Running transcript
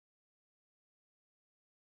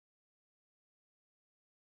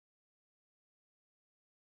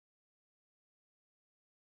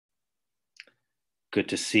Good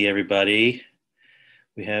to see everybody.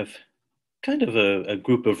 We have kind of a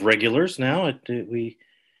group of regulars now. We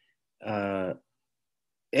uh,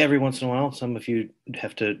 every once in a while, some of you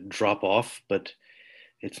have to drop off, but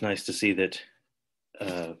it's nice to see that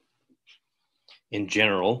uh, in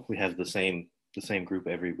general we have the same group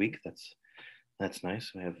every week. That's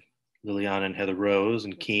nice. We have Liliana and Heather Rose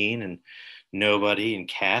and Keen and Nobody and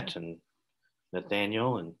Kat and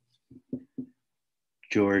Nathaniel and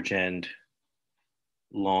George and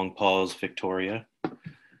Long Pause Victoria.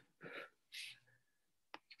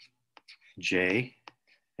 Jay.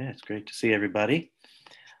 Yeah, it's great to see everybody.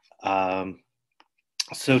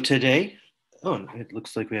 So today, it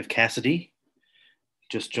looks like we have Cassidy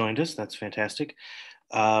just joined us. That's fantastic.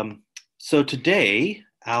 So today,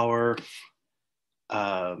 our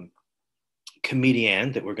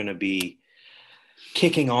comedian that we're going to be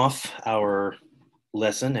kicking off our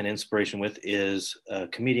lesson and inspiration with is a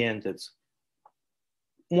comedian that's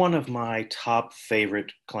one of my top favorite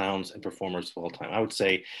clowns and performers of all time. I would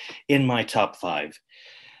say in my top five.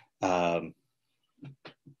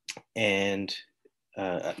 And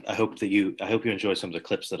I hope you enjoy some of the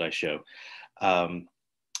clips that I show.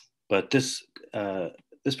 But this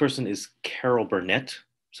person is Carol Burnett.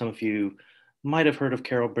 Some of you might have heard of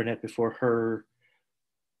Carol Burnett before.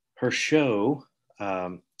 Her show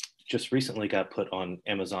just recently got put on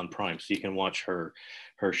Amazon Prime, so you can watch her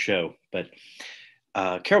show. But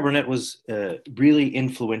Carol Burnett was really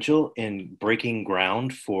influential in breaking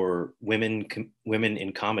ground for women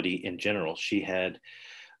in comedy in general. She had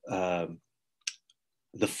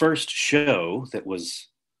the first show that was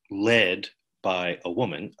led by a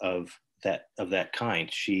woman of that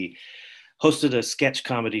kind. She hosted a sketch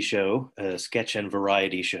comedy show, a sketch and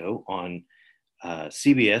variety show on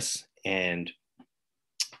CBS, and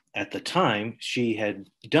at the time she had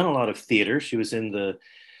done a lot of theater. She was in the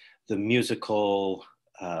musical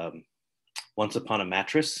Once Upon a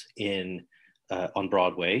Mattress on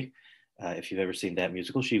Broadway. If you've ever seen that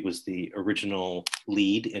musical, she was the original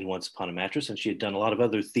lead in Once Upon a Mattress, and she had done a lot of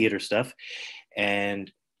other theater stuff.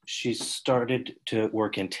 And she started to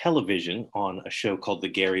work in television on a show called The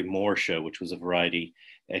Gary Moore Show, which was a variety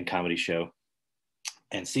and comedy show.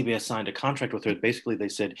 And CBS signed a contract with her. Basically, they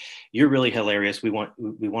said, "You're really hilarious. We want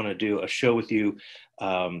to do a show with you.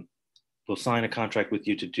 We'll sign a contract with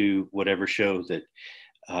you to do whatever show that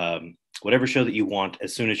you want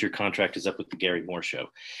as soon as your contract is up with the Gary Moore Show."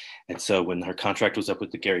 And so when her contract was up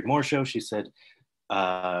with the Gary Moore Show, she said,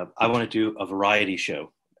 "I want to do a variety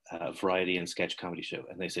show, variety and sketch comedy show."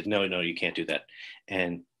 And they said, no, you can't do that.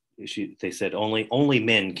 And they said, only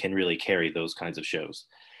men can really carry those kinds of shows.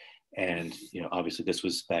 And, obviously this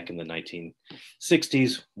was back in the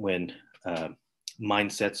 1960s when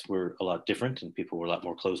mindsets were a lot different and people were a lot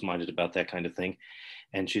more closed-minded about that kind of thing.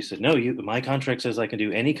 And she said, "No, my contract says I can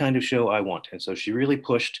do any kind of show I want." And so she really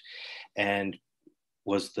pushed and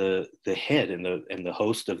was the head and the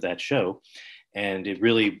host of that show. And it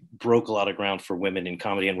really broke a lot of ground for women in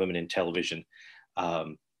comedy and women in television.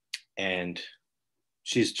 And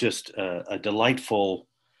she's just a delightful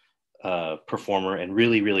performer and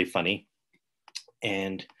really, really funny.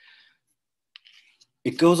 And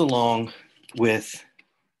it goes along with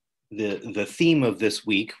the theme of this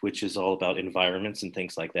week, which is all about environments and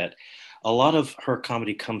things like that. A lot of her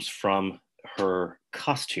comedy comes from her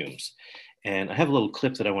costumes. And I have a little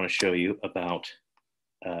clip that I want to show you about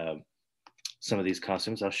some of these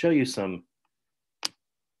costumes. I'll show you some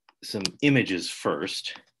images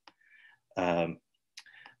first.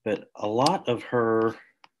 But a lot of her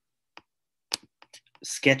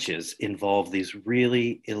sketches involve these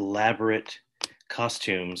really elaborate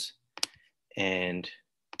costumes and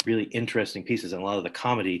really interesting pieces. And a lot of the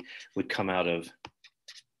comedy would come out of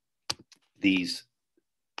these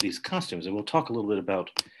costumes. And we'll talk a little bit about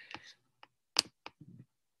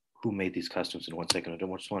who made these costumes in one second. I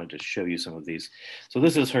just wanted to show you some of these. So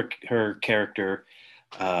this is her character,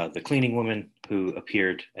 the cleaning woman who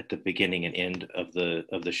appeared at the beginning and end of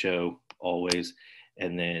the show always.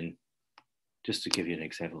 And then just to give you an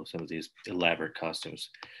example of some of these elaborate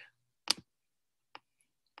costumes.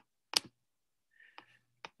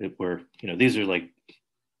 These are like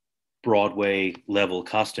Broadway level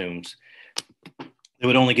costumes. They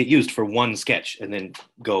would only get used for one sketch and then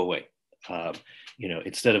go away.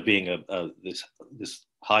 Instead of being this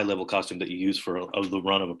high level costume that you use for the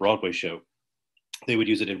run of a Broadway show, they would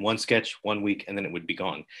use it in one sketch, 1 week, and then it would be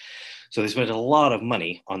gone. So they spent a lot of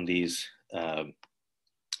money on these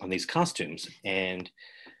costumes. And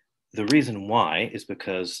the reason why is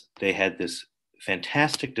because they had this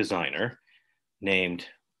fantastic designer named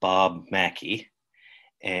Bob Mackie.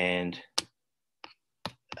 And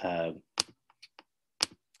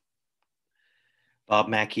Bob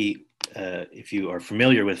Mackie, if you are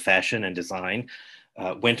familiar with fashion and design,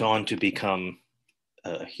 went on to become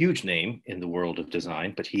a huge name in the world of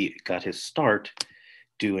design, but he got his start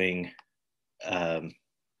doing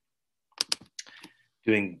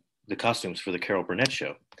doing the costumes for the Carol Burnett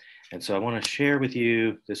Show. And so I want to share with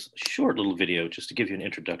you this short little video just to give you an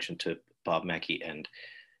introduction to Bob Mackie and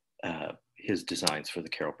his designs for the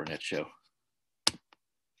Carol Burnett Show.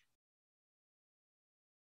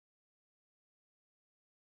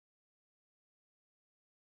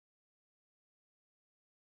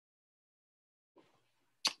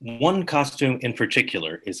 One costume in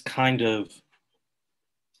particular is kind of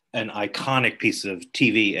an iconic piece of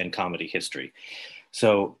TV and comedy history.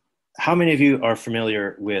 So how many of you are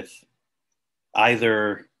familiar with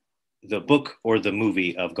either the book or the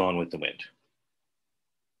movie of Gone with the Wind?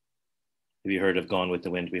 Have you heard of Gone with the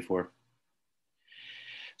Wind before?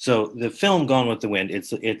 So the film Gone with the Wind,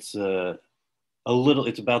 it's about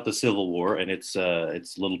the Civil War, and it's a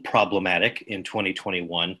little problematic in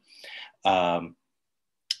 2021.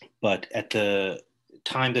 But at the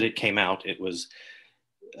time that it came out, it was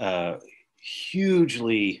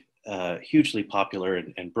hugely popular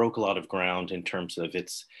and broke a lot of ground in terms of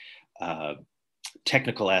its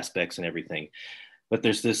technical aspects and everything. But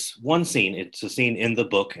there's this one scene, it's a scene in the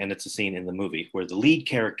book and it's a scene in the movie where the lead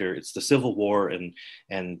character, it's the Civil War, and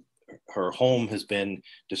her home has been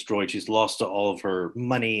destroyed. She's lost all of her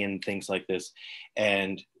money and things like this.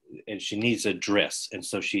 And she needs a dress. And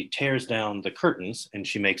so she tears down the curtains and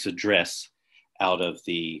she makes a dress out of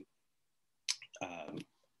the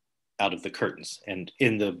curtains. And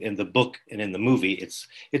in the book and in the movie,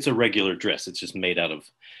 it's a regular dress. It's just made out of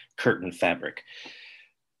curtain fabric.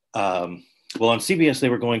 Well, on CBS, they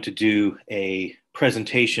were going to do a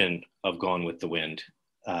presentation of Gone with the Wind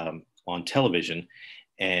on television.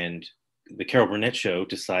 And the Carol Burnett Show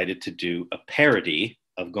decided to do a parody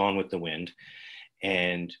of Gone with the Wind.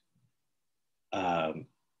 And so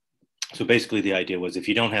basically the idea was, if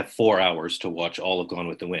you don't have 4 hours to watch all of Gone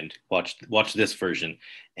with the Wind, watch this version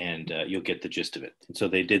and you'll get the gist of it. And so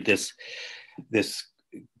they did this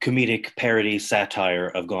comedic parody satire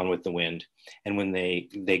of Gone with the Wind. And when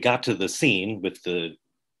they got to the scene with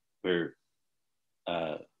where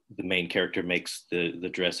the main character makes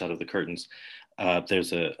the dress out of the curtains,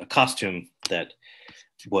 there's a costume that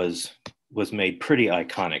was made pretty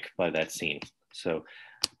iconic by that scene. So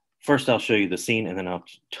first I'll show you the scene and then I'll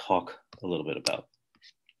talk a little bit about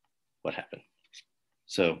what happened.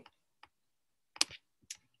 So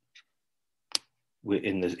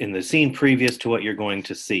in the scene previous to what you're going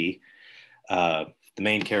to see, the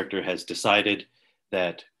main character has decided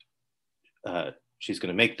that she's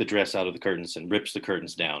going to make the dress out of the curtains and rips the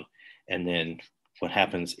curtains down. And then what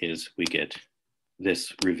happens is we get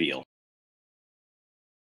this reveal.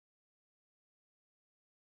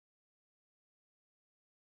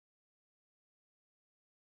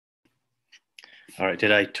 All right,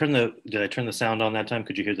 did I turn the sound on that time?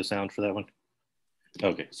 Could you hear the sound for that one?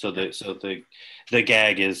 Okay, so the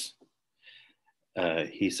gag is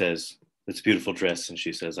he says, "It's a beautiful dress," and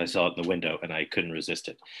she says, "I saw it in the window and I couldn't resist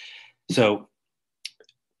it." So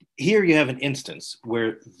here you have an instance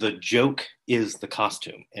where the joke is the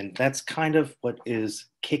costume, and that's kind of what is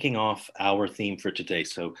kicking off our theme for today.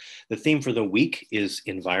 So the theme for the week is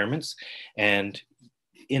environments, and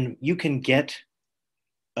you can get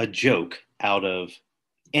a joke out of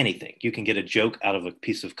anything. You can get a joke out of a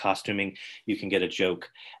piece of costuming. You can get a joke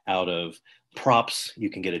out of props. You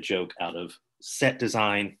can get a joke out of set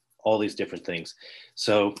design, all these different things.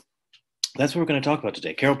 So that's what we're going to talk about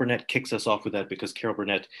today. Carol Burnett kicks us off with that because Carol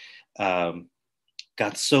Burnett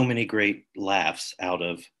got so many great laughs out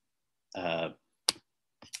of the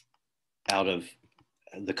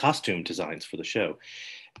costume designs for the show.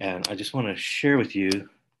 And I just want to share with you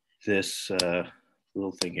this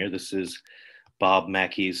little thing here. This is Bob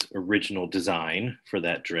Mackie's original design for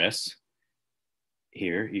that dress.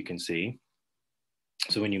 Here you can see.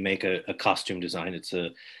 So when you make a costume design, it's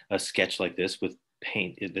a sketch like this with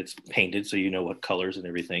paint that's painted, so you know what colors and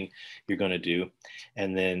everything you're going to do.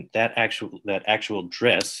 And then that actual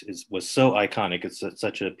dress was so iconic. It's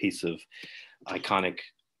such a piece of iconic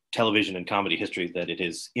television and comedy history that it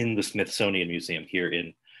is in the Smithsonian Museum here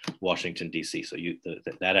in Washington, D.C. So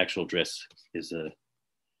that actual dress is a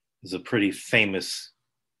pretty famous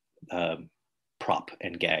prop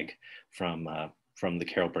and gag from the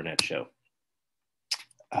Carol Burnett Show.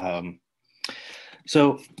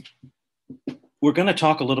 So we're going to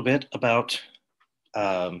talk a little bit about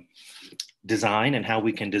design and how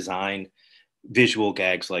we can design visual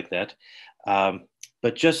gags like that.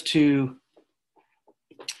 But just to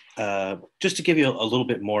just to give you a little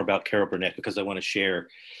bit more about Carol Burnett, because I want to share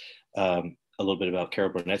a little bit about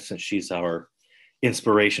Carol Burnett since she's our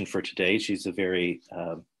inspiration for today. She's a very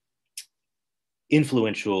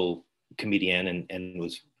influential comedian and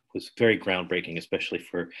was very groundbreaking, especially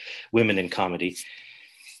for women in comedy.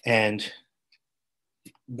 And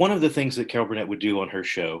one of the things that Carol Burnett would do on her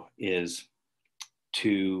show is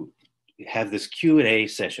to have this Q&A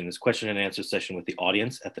session, this question and answer session with the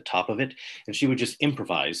audience at the top of it. And she would just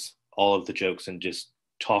improvise all of the jokes and just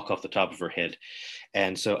talk off the top of her head.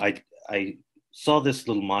 And so I saw this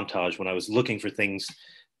little montage when I was looking for things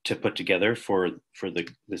to put together for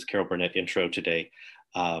this Carol Burnett intro today.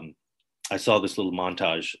 I saw this little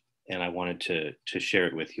montage and I wanted to share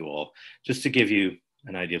it with you all, just to give you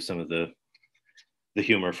an idea of some of the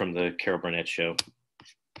humor from the Carol Burnett show.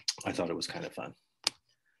 I thought it was kind of fun.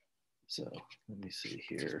 So let me see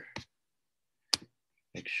here.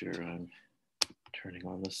 Make sure I'm turning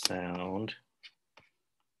on the sound.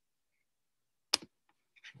 There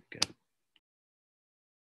we go.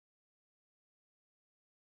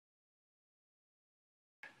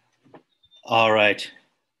 All right.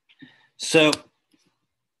 So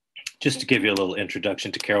just to give you a little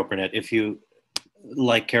introduction to Carol Burnett, if you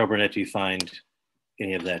like Carol Burnett, do you find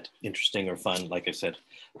any of that interesting or fun? Like I said,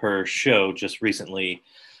 her show just recently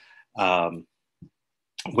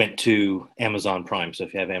went to Amazon Prime. So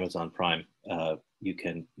if you have Amazon Prime, you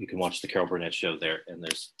can watch the Carol Burnett show there. And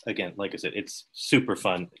there's, again, like I said, it's super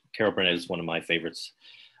fun. Carol Burnett is one of my favorites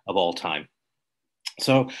of all time.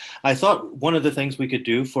 So I thought one of the things we could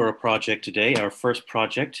do for a project today, our first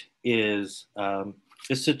project, is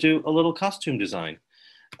to do a little costume design.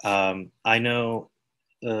 I know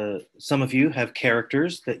some of you have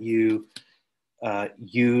characters that you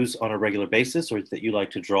use on a regular basis or that you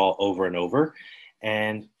like to draw over and over.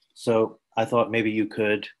 And so I thought maybe you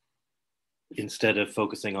could, instead of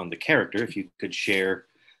focusing on the character, if you could share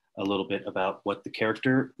a little bit about what the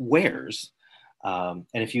character wears. And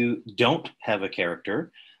if you don't have a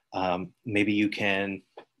character, maybe you can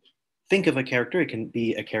think of a character. It can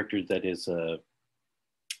be a character that is a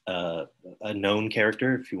known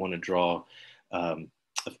character. If you want to draw a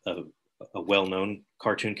well-known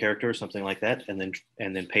cartoon character or something like that, and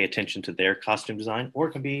then pay attention to their costume design. Or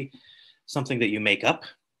it can be something that you make up,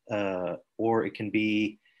 or it can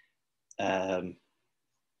be a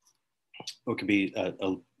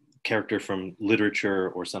character from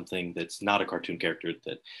literature or something that's not a cartoon character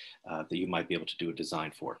that you might be able to do a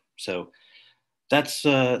design for. So that's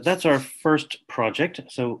our first project.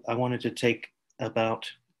 So I wanted to take about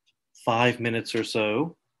 5 minutes or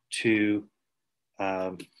so to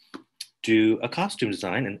do a costume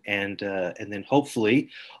design, and then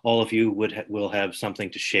hopefully all of you will have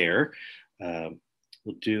something to share. We'll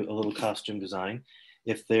do a little costume design.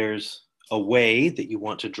 If there's a way that you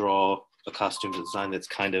want to draw a costume design that's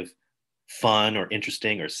kind of fun or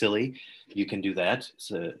interesting or silly, you can do that.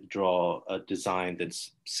 So draw a design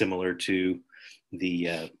that's similar to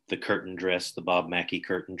the curtain dress, the Bob Mackie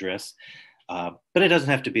curtain dress. But it doesn't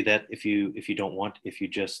have to be that if you don't want. If you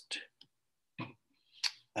just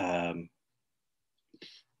want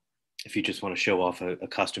to show off a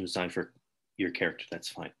costume design for your character, that's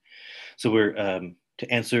fine. So we're to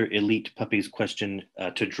answer Elite Puppy's question,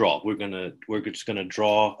 to draw. We're just gonna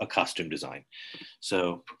draw a costume design.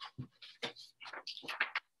 So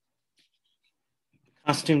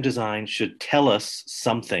costume design should tell us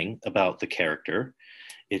something about the character.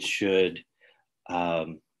 It should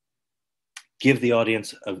give the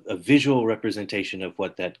audience a visual representation of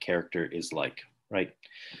what that character is like, right?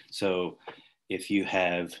 So if you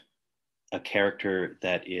have a character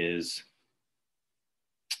that is,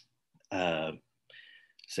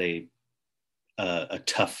 say, a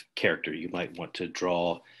tough character, you might want to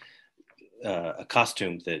draw a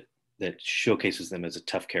costume that showcases them as a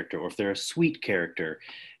tough character. Or if they're a sweet character,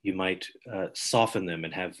 you might soften them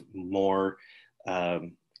and have more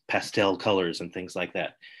pastel colors and things like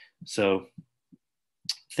that. So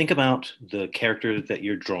think about the character that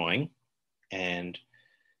you're drawing, and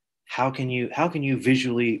how can you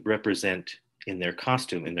visually represent in their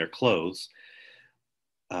costume, in their clothes,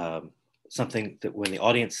 something that when the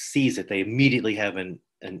audience sees it, they immediately have an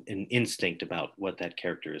instinct about what that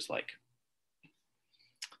character is like.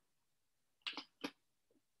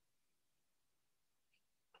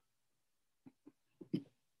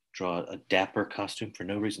 Draw a dapper costume for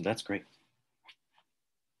no reason. That's great.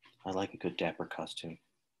 I like a good dapper costume.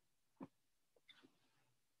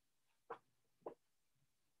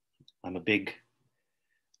 I'm a big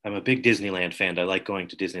Disneyland fan. I like going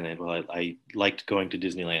to Disneyland. Well, I liked going to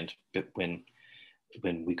Disneyland when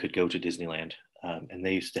we could go to Disneyland. And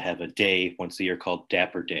they used to have a day once a year called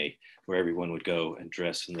Dapper Day, where everyone would go and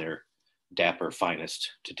dress in their dapper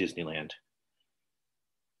finest to Disneyland.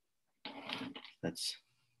 I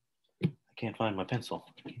can't find my pencil.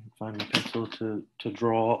 I can't find my pencil to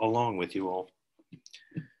draw along with you all.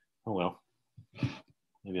 Oh well,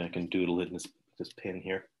 maybe I can doodle it in this pen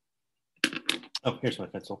here. Oh, here's my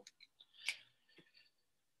pencil.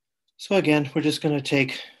 So again, we're just going to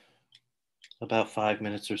take about 5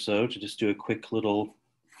 minutes or so to just do a quick little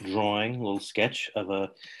drawing, a little sketch of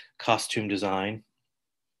a costume design.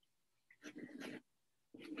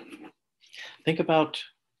 Think about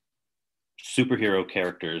superhero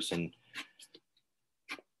characters and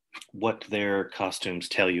what their costumes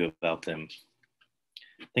tell you about them.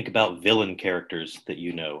 Think about villain characters that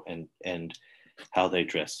you know and how they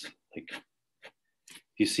dress. Like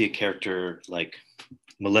if you see a character like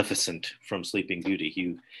Maleficent from Sleeping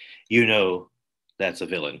Beauty, you know that's a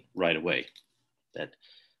villain right away. That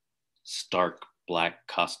stark black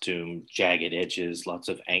costume, jagged edges, lots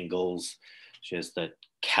of angles. She has that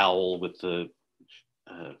cowl with the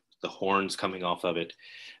horns coming off of it.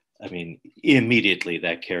 I mean, immediately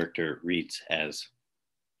that character reads as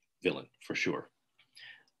villain for sure.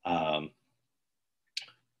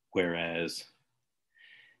 Whereas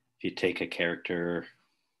if you take a character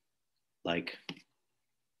like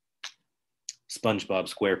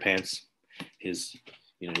SpongeBob SquarePants, he's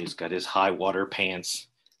got his high water pants,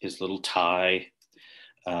 his little tie,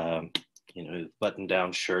 his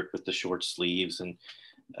button-down shirt with the short sleeves, and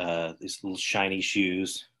his little shiny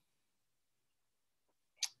shoes.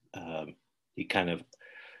 He kind of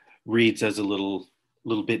reads as a little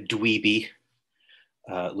bit dweeby,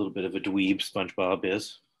 a little bit of a dweeb. SpongeBob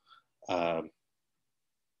is.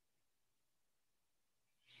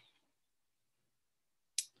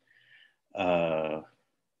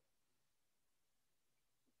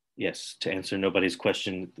 Yes, to answer nobody's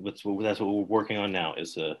question, that's what we're working on now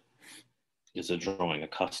is a drawing, a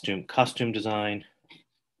costume design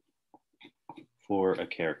for a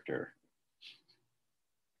character.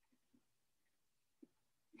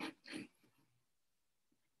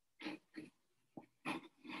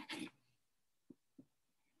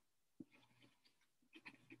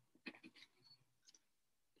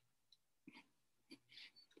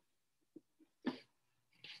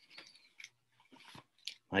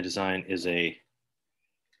 My design is a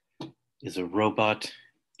robot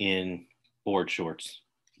in board shorts.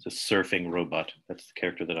 It's a surfing robot. That's the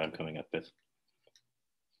character that I'm coming up with.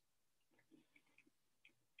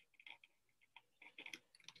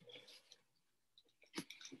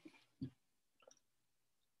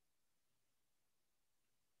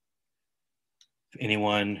 If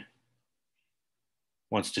anyone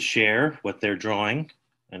wants to share what they're drawing,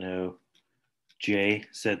 I know Jay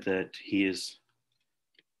said that he is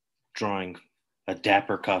drawing a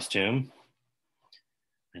dapper costume.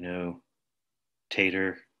 I know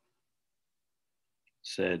Tater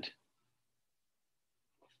said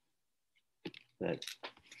that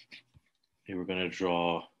they were going to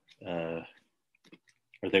draw, or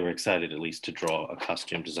they were excited at least to draw a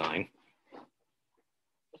costume design.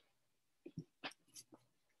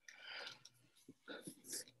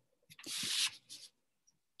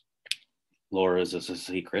 Laura's is a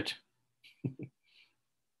secret.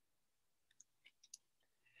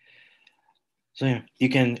 So yeah, you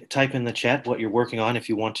can type in the chat what you're working on if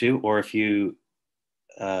you want to, or if you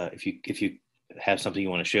have something you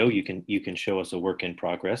want to show, you can show us a work in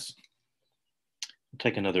progress. We'll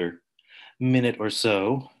take another minute or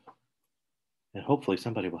so, and hopefully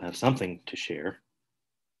somebody will have something to share.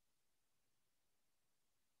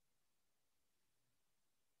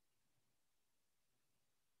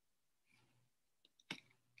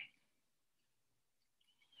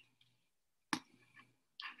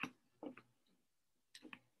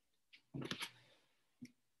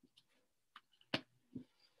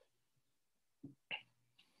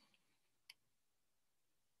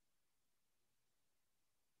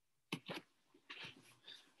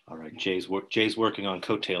 All right, Jay's working on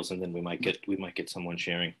coattails, and then we might get someone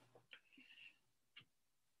sharing.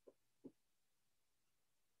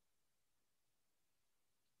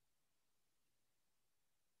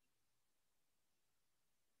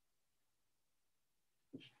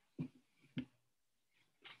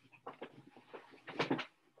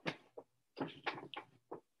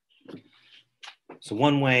 So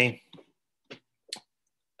one way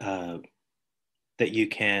that you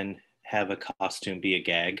can have a costume be a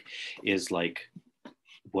gag is like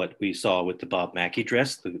what we saw with the Bob Mackie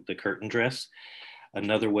dress, the curtain dress.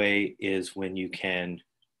 Another way is when you can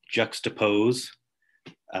juxtapose.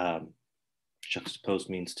 Juxtapose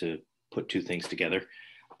means to put two things together.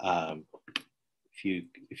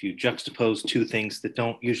 if you juxtapose two things that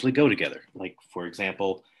don't usually go together, like for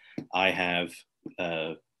example, I have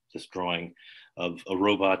this drawing of a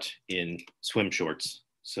robot in swim shorts.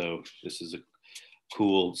 So this is a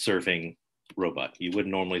cool surfing robot. You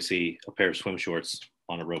wouldn't normally see a pair of swim shorts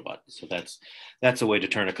on a robot. So that's a way to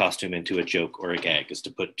turn a costume into a joke or a gag, is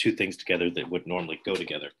to put two things together that would normally go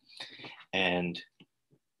together. And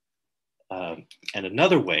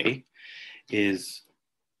another way is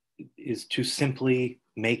to simply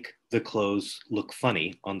make the clothes look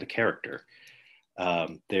funny on the character.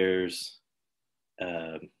 There's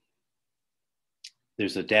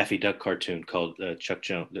a Daffy Duck cartoon called Chuck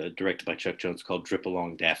Jones, directed by Chuck Jones, called Drip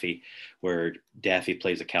Along Daffy, where Daffy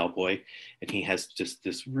plays a cowboy, and he has just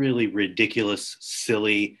this really ridiculous,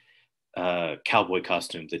 silly cowboy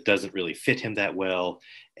costume that doesn't really fit him that well,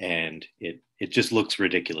 and it just looks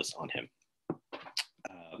ridiculous on him.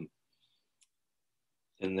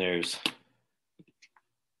 And there's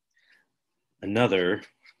another.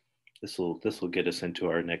 This will get us into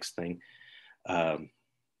our next thing.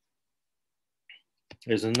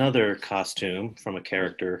 There's another costume from a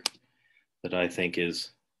character that I think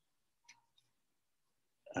is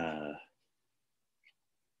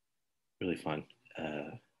really fun.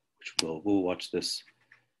 Which we'll watch this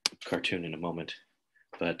cartoon in a moment.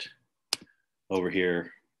 But over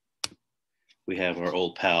here we have our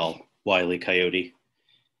old pal Wile E. Coyote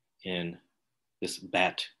in this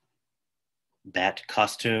bat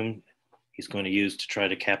costume he's going to use to try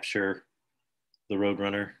to capture the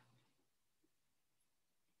Roadrunner.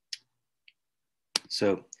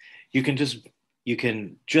 So you can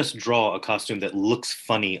just draw a costume that looks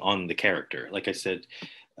funny on the character. Like I said,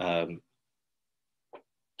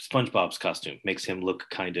 SpongeBob's costume makes him look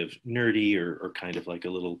kind of nerdy or kind of like a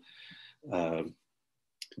little,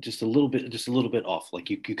 just a little bit off. Like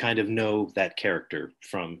you kind of know that character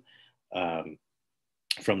from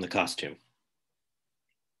the costume.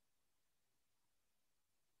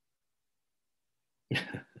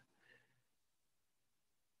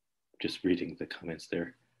 Just reading the comments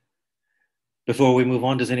there. Before we move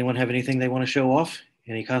on, does anyone have anything they want to show off?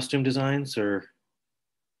 Any costume designs or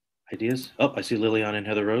ideas? Oh, I see Lillian and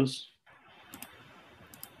Heather Rose.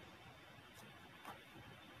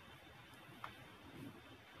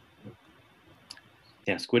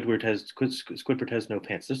 Yeah, Squidward has no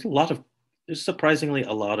pants. There's surprisingly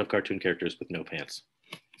a lot of cartoon characters with no pants.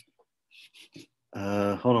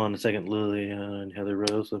 Hold on a second, Lillian and Heather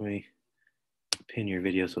Rose. Let me pin your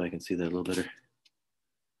video so I can see that a little better.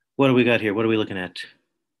 What do we got here? What are we looking at?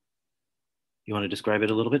 You want to describe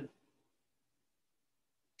it a little bit?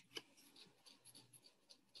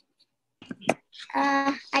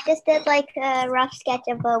 I just did like a rough sketch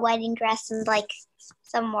of a wedding dress and like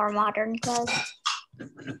some more modern clothes.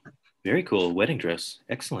 Very cool. Wedding dress.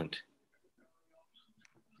 Excellent.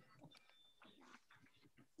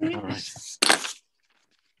 All right.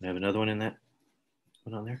 I have another one in that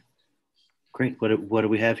one on there. Great. What do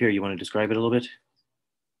we have here? You want to describe it a little bit?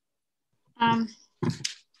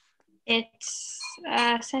 It's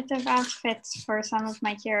a set of outfits for some of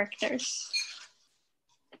my characters.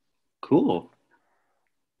 Cool.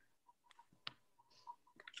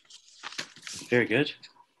 Very good.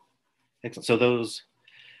 Excellent. So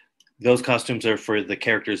those costumes are for the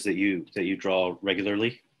characters that you draw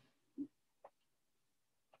regularly?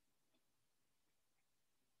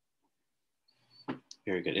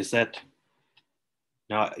 Very good. Is that,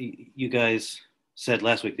 now you guys said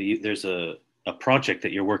last week that there's a project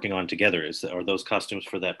that you're working on together. Are those costumes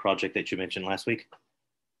for that project that you mentioned last week?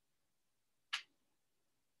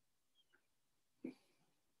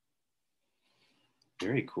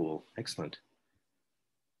 Very cool. Excellent.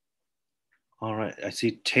 All right. I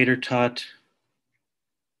see Tater Tot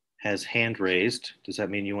has hand raised. Does that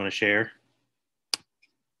mean you want to share?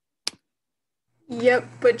 Yep,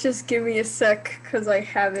 but just give me a sec because I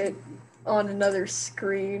have it on another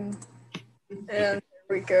screen. And there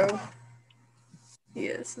we go.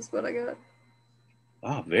 Yeah, this is what I got.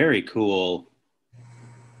 Oh, very cool.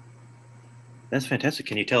 That's fantastic.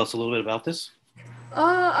 Can you tell us a little bit about this?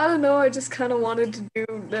 I don't know. I just kind of wanted to do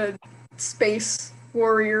the space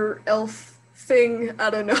warrior elf thing. I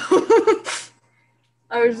don't know.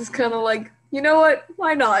 I was just kind of like, you know what?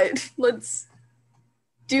 Why not? Let's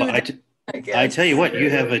do that. I tell you what, you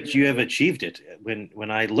have achieved it. When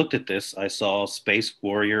I looked at this, I saw Space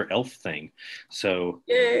Warrior Elf thing. So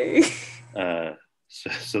yay!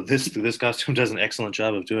 So this costume does an excellent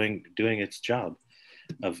job of doing its job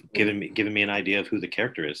of giving me an idea of who the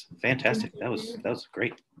character is. Fantastic. That was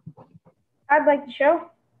great. I'd like to show.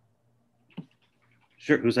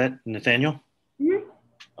 Sure. Who's that? Nathaniel? Mm-hmm.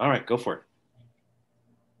 All right, go for it.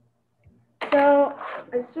 So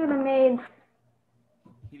I sort of made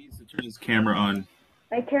He needs to turn his camera on.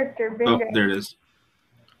 my character Oh, bigger. there it is.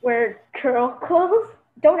 Wear girl clothes.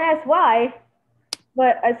 Don't ask why,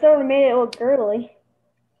 but I sort of made it look girly.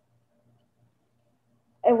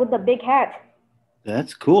 And with the big hat.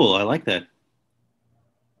 That's cool. I like that.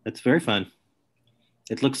 That's very fun.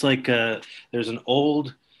 It looks like there's an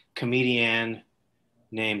old comedian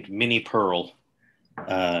named Minnie Pearl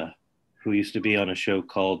who used to be on a show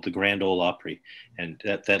called The Grand Ole Opry. And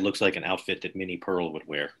that looks like an outfit that Minnie Pearl would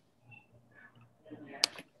wear.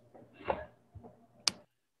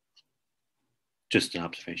 Just an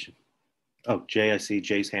observation. Oh, Jay, I see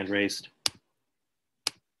Jay's hand raised.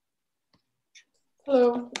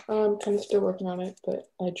 Hello, I'm kind of still working on it, but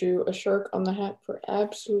I drew a shark on the hat for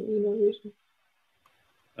absolutely no reason.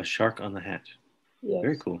 A shark on the hat. Yes.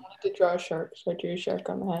 Very cool. I wanted to draw a shark, so I drew a shark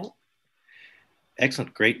on the hat.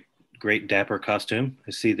 Excellent. Great dapper costume.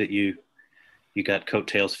 I see that you got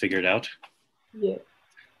coattails figured out. Yeah.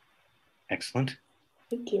 Excellent.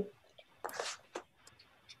 Thank you.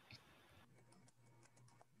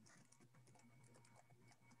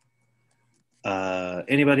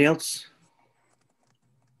 Anybody else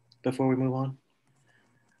before we move on?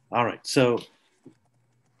 All right. So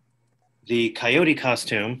the coyote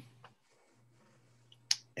costume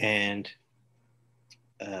and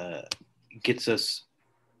gets us,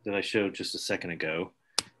 that I showed just a second ago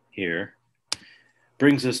here,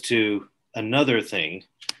 brings us to another thing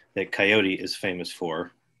that Coyote is famous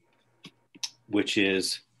for, which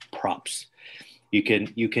is props. You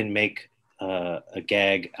can make a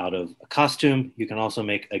gag out of a costume. You can also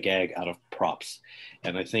make a gag out of props.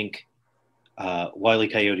 And I think Wile E.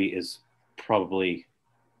 Coyote is probably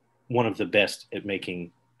one of the best at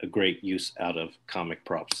making a great use out of comic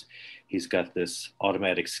props. He's got this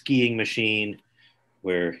automatic skiing machine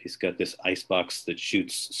where he's got this ice box that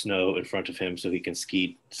shoots snow in front of him so he can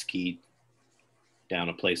ski down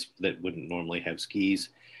a place that wouldn't normally have skis.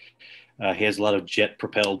 He has a lot of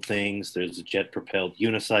jet-propelled things. There's a jet-propelled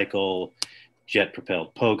unicycle,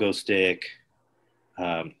 jet-propelled pogo stick.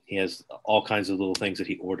 He has all kinds of little things that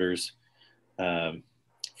he orders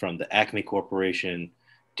from the Acme Corporation,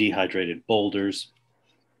 dehydrated boulders.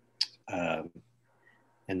 And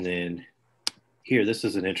then here, this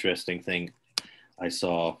is an interesting thing I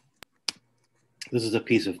saw. This is a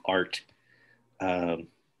piece of art. I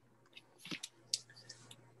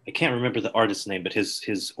can't remember the artist's name, but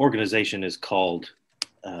his organization is called,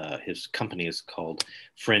 his company is called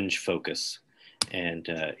Fringe Focus. And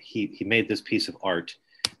he made this piece of art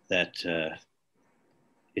that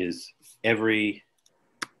is every,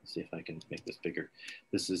 let's see if I can make this bigger.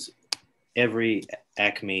 This is every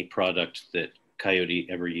Acme product that Coyote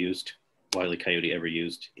ever used, Wile E. Coyote ever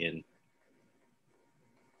used in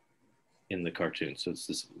the cartoon. So it's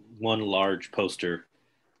this one large poster.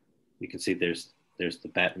 You can see there's the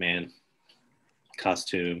Batman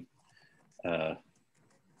costume. The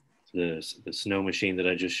snow machine that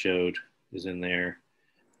I just showed is in there.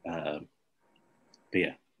 But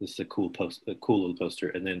yeah, this is a cool little poster.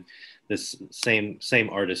 And then this same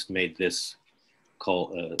artist made this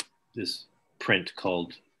this print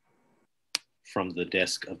called From the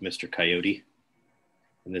Desk of Mr. Coyote.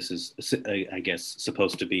 And this is, I guess,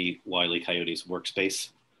 supposed to be Wile E. Coyote's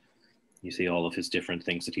workspace. You see all of his different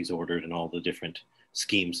things that he's ordered and all the different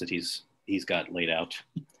schemes that he's got laid out.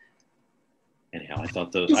 Anyhow, I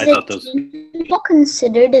thought those. People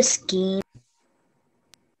considered a scheme.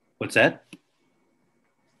 What's that?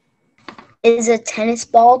 Is a tennis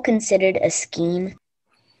ball considered a scheme?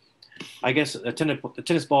 I guess a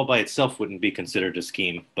tennis ball by itself wouldn't be considered a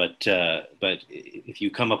scheme, but if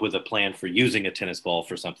you come up with a plan for using a tennis ball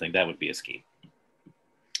for something, that would be a scheme.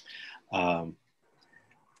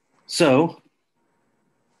 So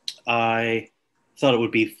I thought it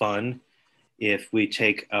would be fun if we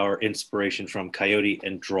take our inspiration from Coyote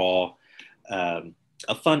and draw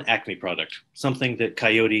a fun Acme product, something that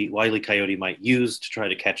Wile E. Coyote might use to try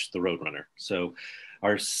to catch the Roadrunner. So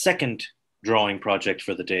our second drawing project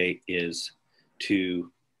for the day is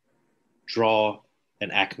to draw an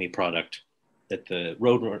Acme product that the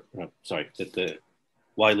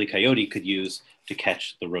Wile E. Coyote could use to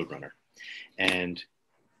catch the Roadrunner. And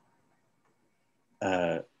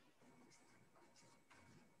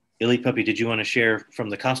Elite Puppy, did you want to share from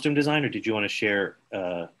the costume design, or did you want to share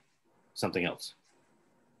something else?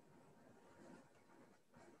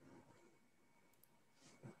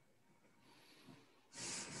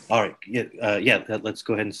 All right, yeah. Let's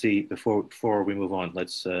go ahead and see before we move on.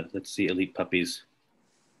 Let's see Elite Puppy's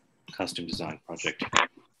costume design project.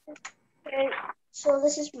 Okay, so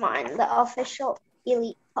this is mine, the official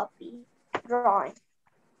Elite Puppy drawing.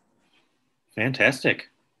 Fantastic.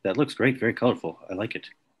 That looks great. Very colorful. I like it.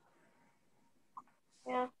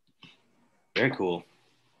 Yeah. Very cool.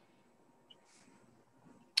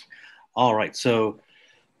 All right. So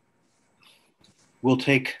we'll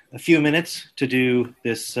take a few minutes to do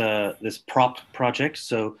this this prop project.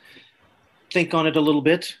 So think on it a little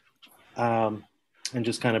bit and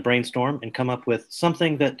just kind of brainstorm and come up with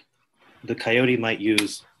something that the coyote might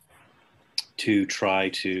use to try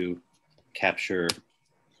to capture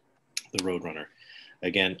the Roadrunner.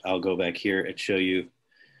 Again, I'll go back here and show you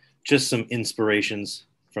just some inspirations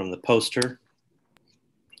from the poster.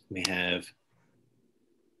 We have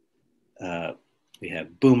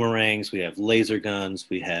boomerangs, we have laser guns,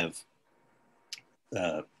 we have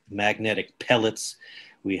magnetic pellets,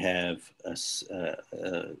 we have a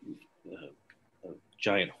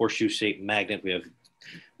giant horseshoe-shaped magnet,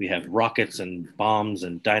 we have rockets and bombs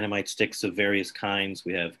and dynamite sticks of various kinds.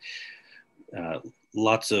 We have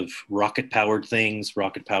lots of rocket-powered things,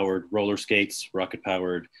 rocket-powered roller skates,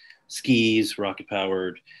 rocket-powered skis,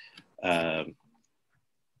 rocket-powered.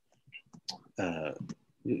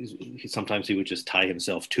 Sometimes he would just tie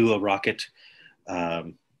himself to a rocket.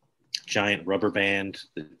 Giant rubber band,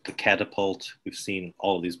 the catapult. We've seen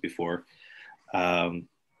all of these before.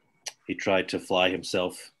 He tried to fly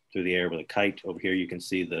himself through the air with a kite. Over here you can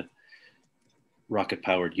see the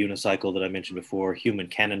rocket-powered unicycle that I mentioned before, human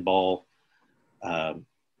cannonball, the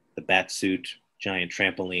bat suit, giant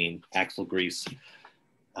trampoline, axle grease,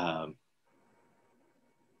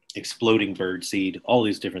 exploding bird seed, all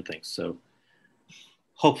these different things. So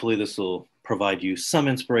hopefully this will provide you some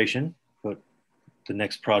inspiration, but the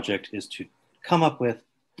next project is to come up with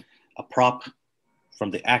a prop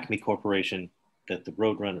from the Acme Corporation that the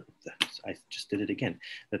Roadrunner, I just did it again,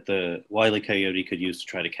 that the Wile E. Coyote could use to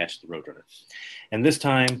try to catch the Roadrunner. And this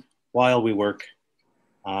time, while we work,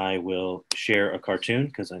 I will share a cartoon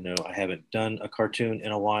because I know I haven't done a cartoon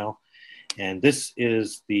in a while. And this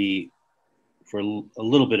is for a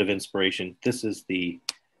little bit of inspiration, this is Wait!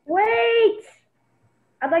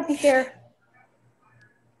 I'd like to share.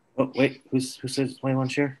 Oh, wait, who says I want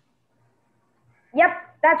to share? Yep,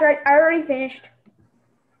 that's right. I already finished.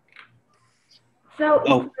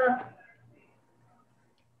 So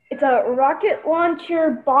it's a rocket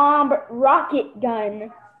launcher bomb rocket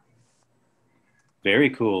gun.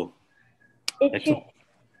 Very cool. It's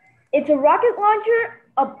a rocket launcher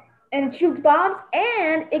and it shoots bombs,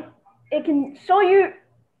 and it can show you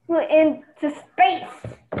into space.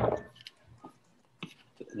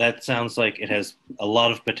 That sounds like it has a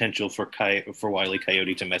lot of potential for Wile E.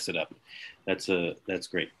 Coyote to mess it up. That's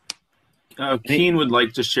great. Keen would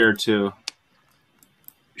like to share too.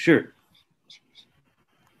 Sure.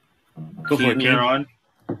 Go for it, Keen. You're on.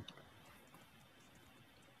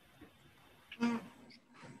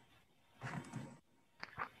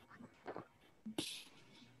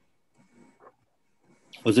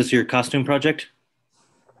 Was this your costume project?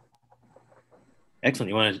 Excellent.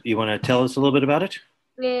 You want to tell us a little bit about it?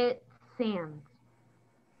 It's Sam.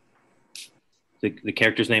 The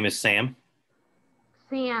character's name is Sam?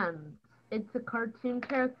 Sam. It's a cartoon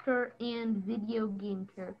character and video game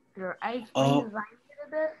character. I designed it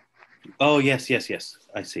a bit. Oh, yes.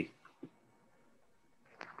 I see.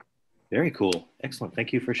 Very cool. Excellent.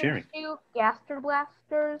 Thank you for sharing. 2 gaster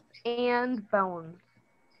blasters and bones.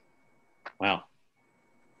 Wow.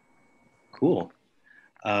 Cool.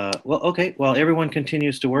 Well, okay. While everyone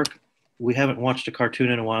continues to work, we haven't watched a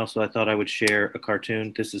cartoon in a while, so I thought I would share a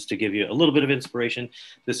cartoon. This is to give you a little bit of inspiration.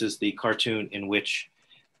 This is the cartoon in which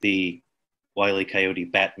the Wile E. Coyote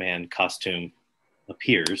Batman costume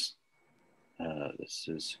appears. This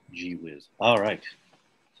is Gee Whiz. All right.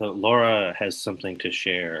 So Laura has something to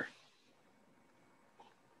share.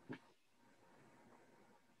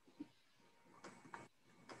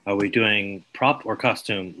 Are we doing prop or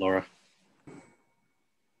costume, Laura?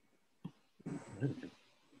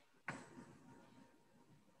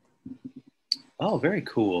 Oh, very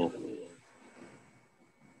cool.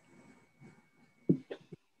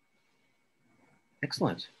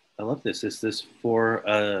 Excellent. I love this. Is this for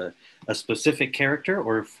a specific character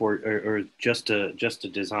or or just a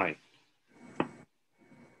design?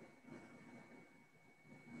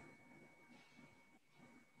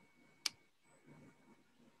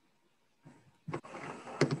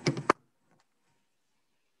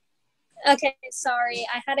 Okay, sorry,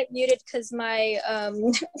 I had it muted because my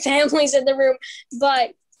family's in the room,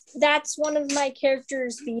 but that's one of my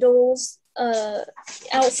character's Beatles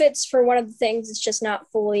outfits for one of the things. It's just not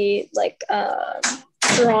fully like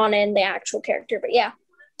drawn in the actual character, but yeah.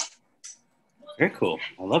 Very cool.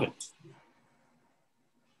 I love it.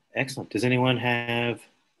 Excellent. Does anyone have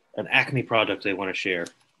an Acme product they want to share?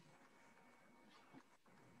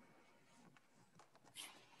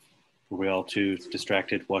 Were we all too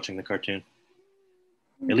distracted watching the cartoon?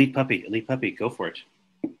 Elite Puppy, go for it.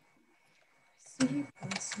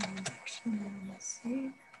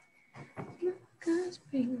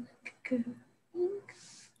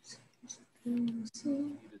 Need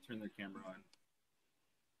to turn the camera on.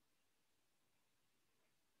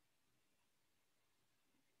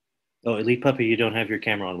 Oh, Elite Puppy, you don't have your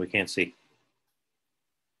camera on. We can't see.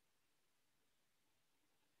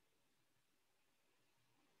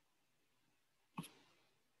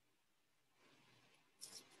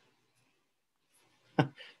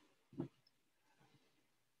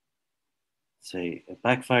 Say a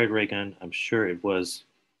backfired ray gun. I'm sure it was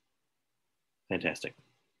fantastic.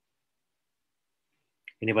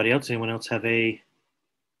 Anybody else? Anyone else have a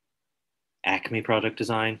Acme product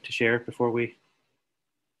design to share before we?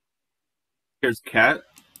 Here's Kat.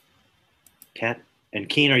 Kat and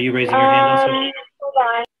Keen, are you raising your hand also? Hold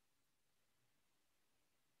on.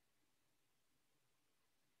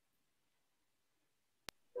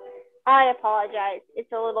 I apologize.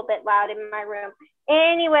 It's a little bit loud in my room.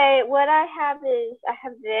 Anyway, what I have is I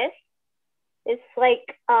have this. It's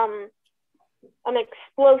like an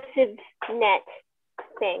explosive net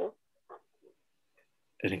thing.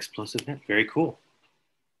 An explosive net. Very cool.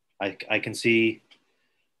 I can see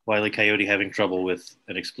Wile E. Coyote having trouble with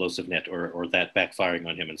an explosive net or that backfiring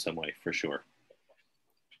on him in some way, for sure.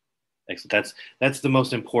 Excellent. That's the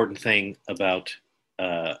most important thing about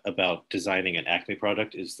designing an Acme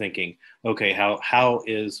product is thinking, okay, how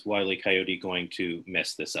is Wile E. Coyote going to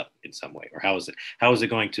mess this up in some way, or how is it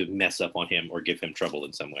going to mess up on him or give him trouble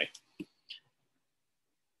in some way?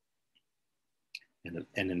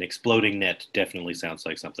 And an exploding net definitely sounds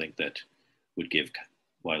like something that would give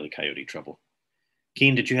Wile E. Coyote trouble.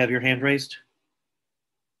 Keen, did you have your hand raised?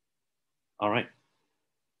 All right.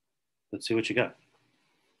 Let's see what you got.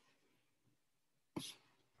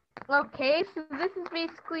 Okay, so this is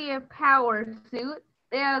basically a power suit.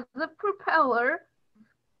 It has a propeller,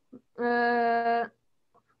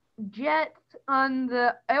 jets on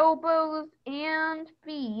the elbows and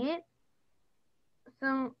feet,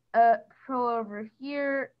 some control over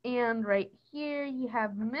here, and right here you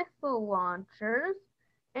have missile launchers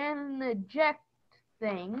and an eject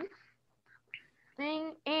thing,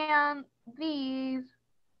 and these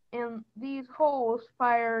holes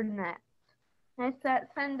fire nets. Nice that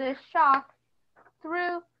send a shock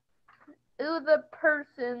through the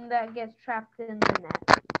person that gets trapped in the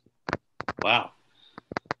net. Wow.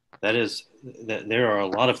 There are a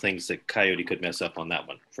lot of things that Coyote could mess up on that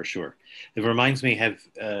one, for sure. It reminds me, have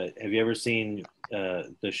you ever seen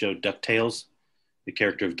the show DuckTales? The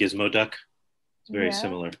character of Gizmo Duck? It's very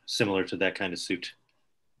similar to that kind of suit.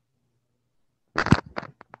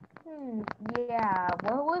 Yeah,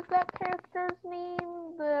 what was that character's name?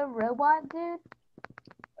 The robot dude?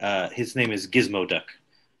 His name is Gizmo Duck.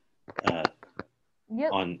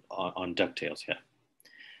 Yep. On DuckTales, yeah.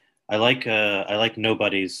 I like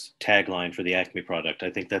Nobody's tagline for the Acme product.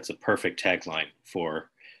 I think that's a perfect tagline for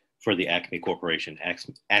the Acme Corporation.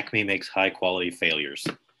 Acme makes high quality failures.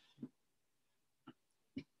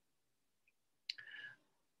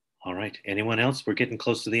 All right. Anyone else? We're getting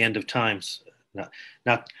close to the end of times. We're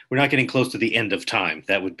not getting close to the end of time.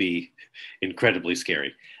 That would be incredibly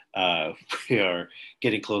scary. We are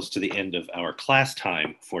getting close to the end of our class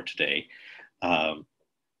time for today. Does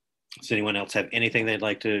anyone else have anything they'd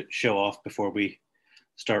like to show off before we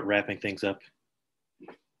start wrapping things up?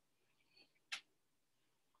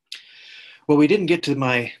 Well, we didn't get to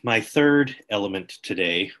my third element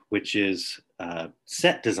today, which is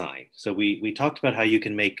set design. So we talked about how you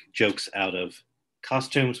can make jokes out of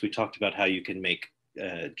costumes. We talked about how you can make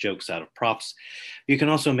jokes out of props. You can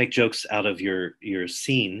also make jokes out of your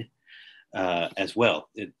scene as well.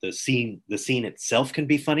 The scene itself can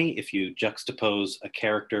be funny if you juxtapose a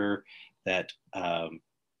character that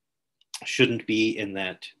shouldn't be in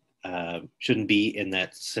that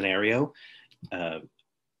scenario.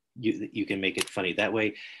 You can make it funny that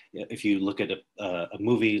way. If you look at a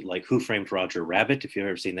movie like Who Framed Roger Rabbit, if you've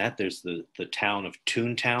ever seen that, there's the town of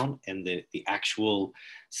Toontown, and the actual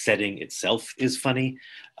setting itself is funny.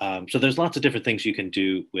 So there's lots of different things you can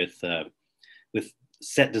do with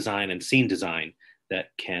set design and scene design that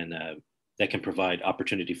can provide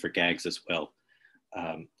opportunity for gags as well.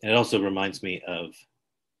 And it also reminds me of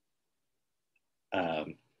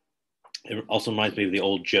the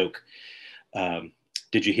old joke.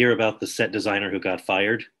 Did you hear about the set designer who got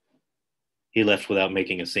fired? He left without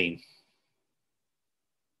making a scene.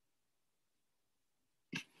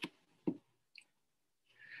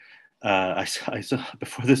 I saw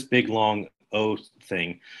before this big long O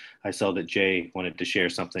thing, I saw that Jay wanted to share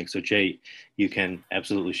something. So Jay, you can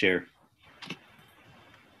absolutely share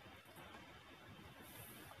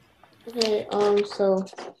Okay, so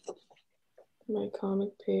my comic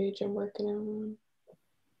page I'm working on.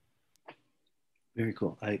 Very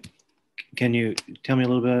cool. Can you tell me a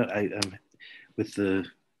little bit? I'm with the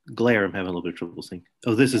glare. I'm having a little bit of trouble seeing.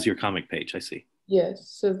 Oh, this is your comic page. I see. Yes,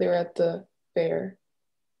 so they're at the fair,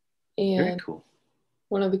 Very and cool.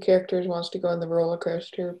 one of the characters wants to go on the roller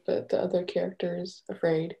coaster, but the other character is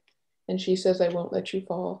afraid, and she says, "I won't let you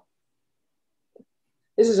fall."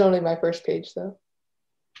 This is only my first page, though.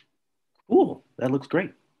 Cool. That looks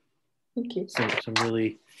great. Thank you. Some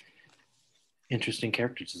really interesting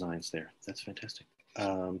character designs there. That's fantastic.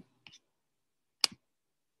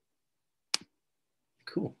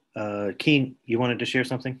 Cool. Keen, you wanted to share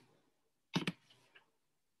something?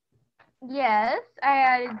 Yes, I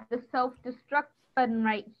added the self-destruct button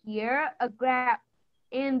right here,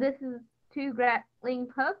 and this is 2 grappling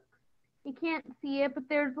hooks. You can't see it, but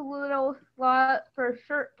there's a little slot for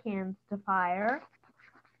shirt cans to fire.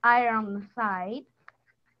 Iron on the side.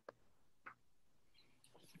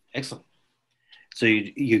 Excellent. So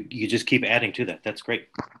you just keep adding to that. That's great.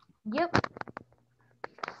 Yep.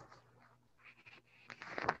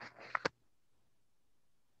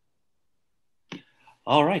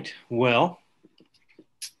 All right. Well,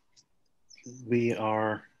 we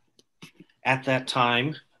are at that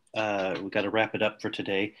time. We've got to wrap it up for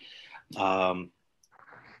today.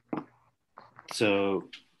 So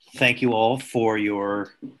thank you all for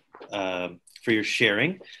your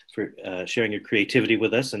sharing, for sharing your creativity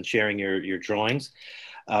with us and sharing your drawings.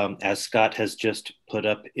 As Scott has just put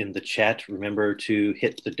up in the chat, remember to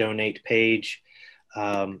hit the donate page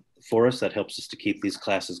for us. That helps us to keep these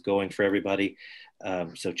classes going for everybody.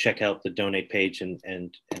 So check out the donate page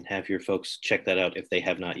and have your folks check that out if they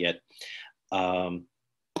have not yet.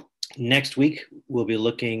 Next week we'll be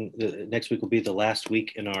looking. Next week will be the last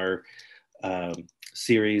week in our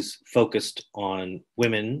series focused on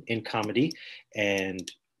women in comedy, and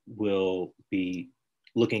we'll be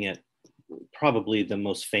looking at probably the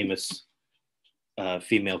most famous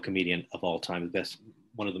female comedian of all time,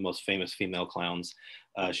 one of the most famous female clowns.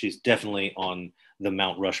 She's definitely on the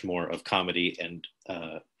Mount Rushmore of comedy and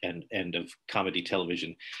of comedy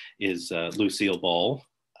television is Lucille Ball.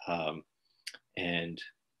 And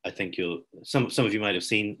I think some of you might have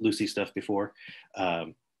seen Lucy stuff before.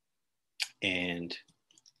 And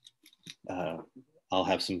I'll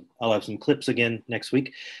have some clips again next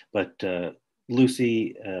week, but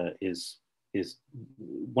Lucy is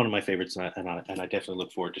one of my favorites, and I definitely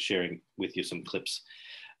look forward to sharing with you some clips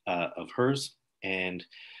of hers. And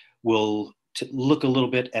we'll look a little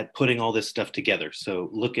bit at putting all this stuff together. So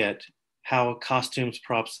look at how costumes,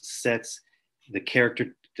 props, sets, the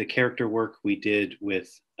character work we did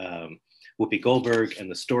with Whoopi Goldberg, and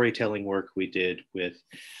the storytelling work we did with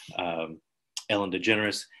Ellen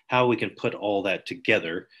DeGeneres, how we can put all that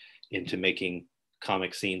together into making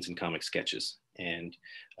comic scenes and comic sketches. And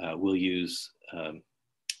we'll use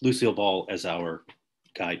Lucille Ball as our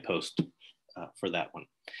guidepost for that one.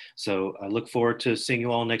 So I look forward to seeing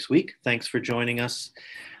you all next week. Thanks for joining us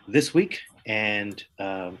this week. And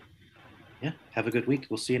yeah, have a good week.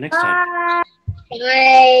 We'll see you next time.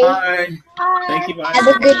 Bye. Bye. Thank you. Bye. Have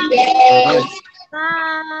a good day. Bye.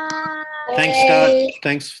 Bye. Thanks,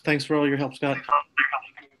 Scott. Thanks for all your help, Scott.